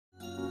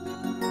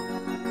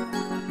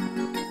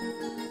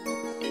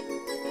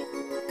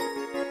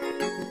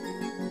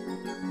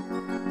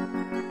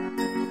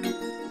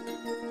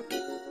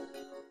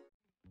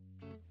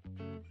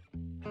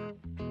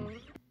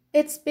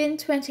It's been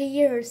 20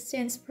 years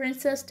since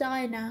Princess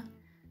Diana,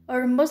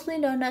 or mostly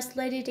known as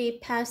Lady Di,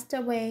 passed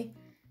away.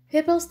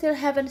 People still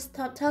haven't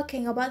stopped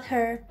talking about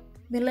her.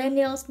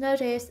 Millennials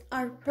nowadays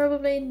are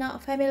probably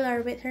not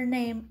familiar with her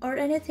name or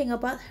anything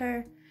about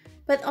her,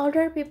 but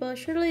older people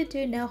surely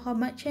do know how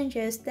much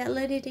changes that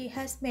Lady Di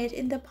has made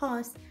in the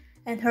past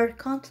and her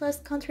countless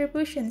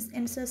contributions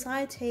in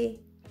society.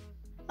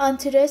 On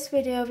today's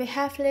video, we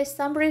have listed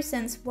some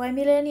reasons why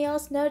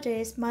millennials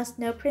nowadays must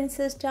know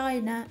Princess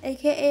Diana,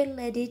 aka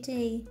Lady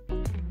Di.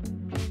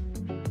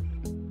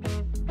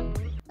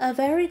 A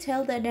fairy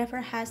tale that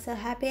never has a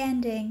happy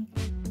ending.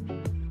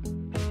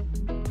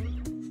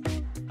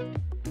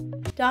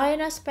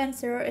 Diana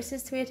Spencer is a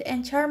sweet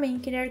and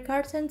charming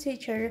kindergarten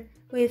teacher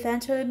who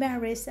eventually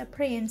marries a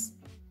prince.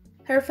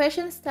 Her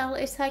fashion style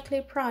is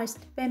highly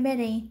prized by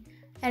many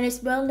and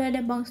is well known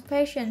amongst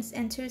fashion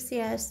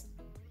enthusiasts.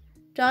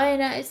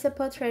 Diana is a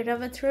portrait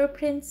of a true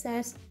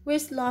princess who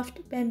is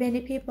loved by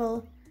many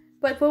people,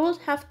 but who would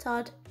have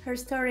thought her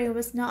story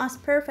was not as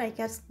perfect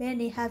as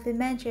many have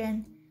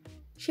imagined.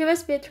 She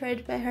was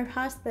betrayed by her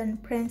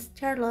husband, Prince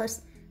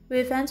Charles, who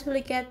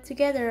eventually got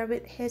together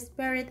with his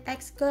married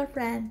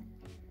ex-girlfriend.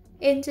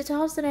 In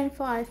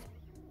 2005,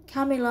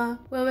 Camila,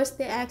 who was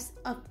the ex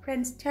of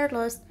Prince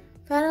Charles,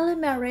 finally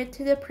married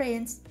to the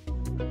prince.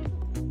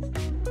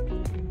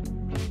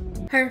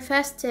 Her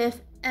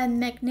festive and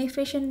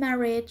magnificent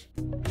marriage.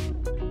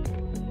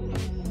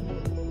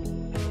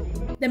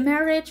 The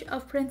marriage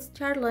of Prince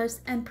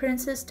Charles and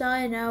Princess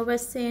Diana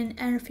was seen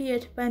and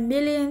viewed by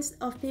millions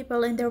of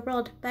people in the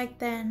world back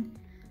then.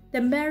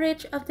 The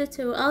marriage of the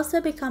two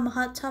also became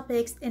hot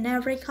topics in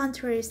every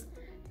country.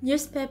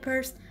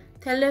 Newspapers,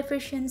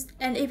 televisions,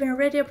 and even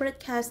radio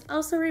broadcasts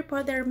also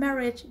report their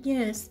marriage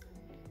news.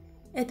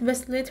 It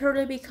was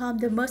literally become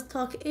the most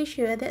talked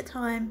issue at that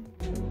time.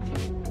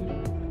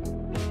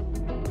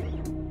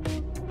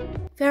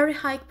 Very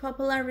high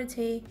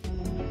popularity.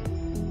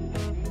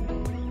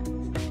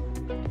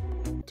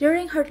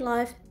 During her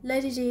life,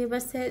 Lady Di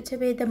was said to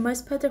be the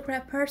most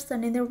photographed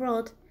person in the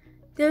world.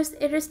 Thus,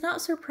 it is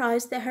not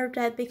surprised that her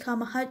death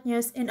became hot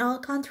news in all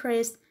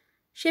countries.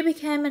 She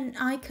became an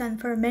icon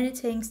for many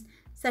things,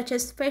 such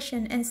as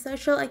fashion and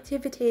social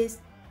activities.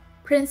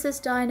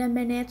 Princess Diana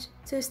managed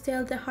to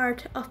steal the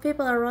heart of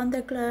people around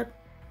the globe.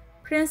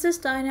 Princess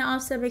Diana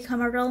also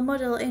became a role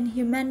model in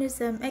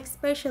humanism,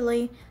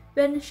 especially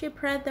when she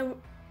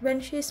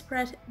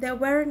spread the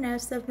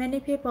awareness of many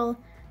people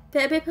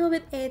that people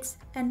with AIDS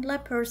and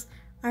lepers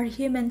are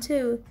human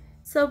too,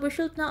 so we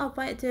should not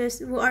avoid those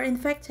who are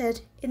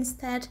infected.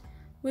 Instead,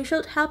 we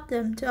should help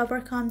them to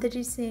overcome the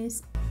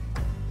disease.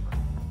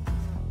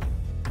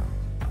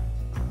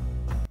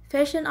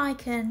 Fashion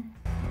icon.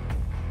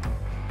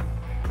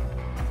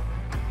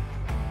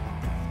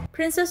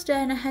 Princess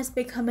Diana has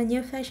become a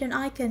new fashion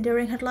icon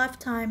during her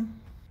lifetime.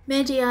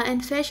 Media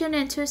and fashion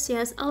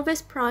enthusiasts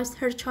always praised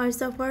her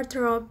choice of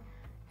wardrobe.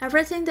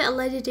 Everything that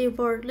Lady Di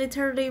wore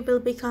literally will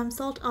become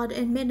sold out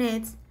in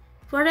minutes.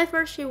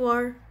 Whatever she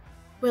wore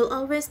will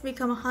always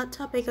become a hot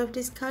topic of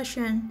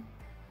discussion.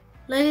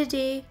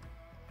 Lady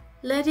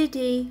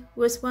Di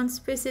was once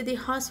visited the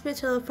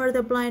hospital for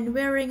the blind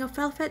wearing a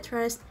velvet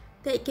dress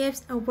that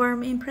gives a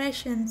warm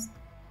impression.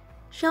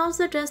 She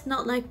also does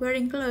not like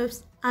wearing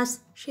gloves,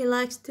 as she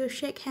likes to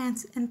shake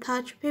hands and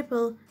touch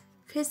people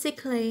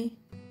physically.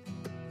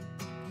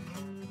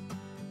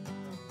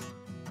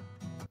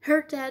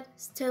 Her death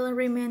still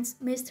remains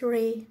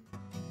mystery.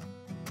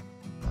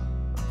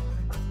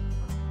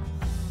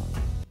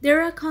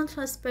 There are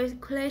countless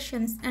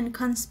speculations and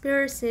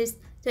conspiracies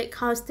that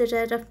caused the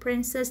death of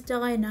Princess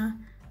Diana.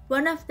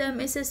 One of them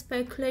is the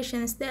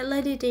speculations that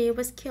Lady Di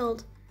was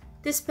killed.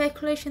 This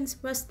speculation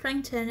was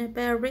strengthened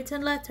by a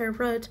written letter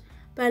wrote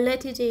by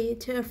Lady Di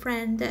to a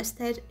friend that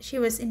said she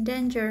was in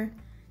danger.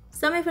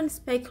 Some even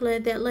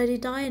speculate that Lady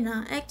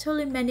Diana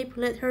actually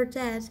manipulated her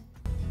death.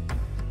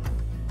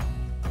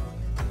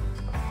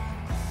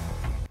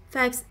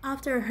 Facts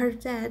after her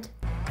death.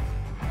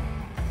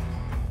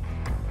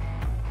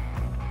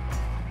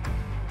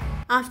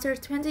 After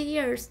 20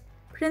 years,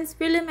 Prince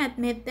William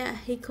admitted that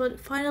he could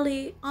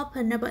finally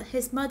open about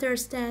his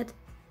mother's death.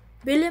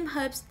 William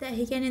hopes that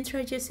he can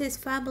introduce his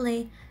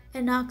family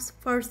and ask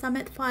for some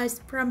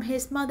advice from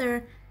his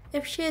mother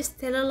if she is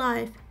still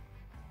alive.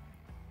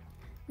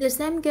 The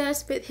same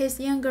goes with his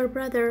younger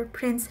brother,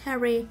 Prince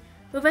Harry,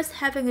 who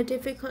was having a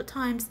difficult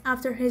times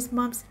after his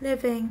mom's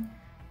leaving.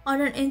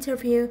 On an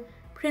interview,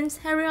 Prince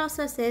Harry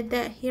also said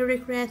that he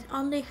regrets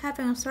only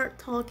having a short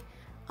talk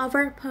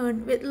over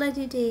phone with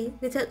Lady Di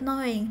without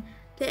knowing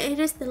that it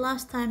is the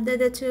last time that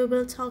the two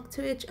will talk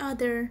to each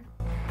other.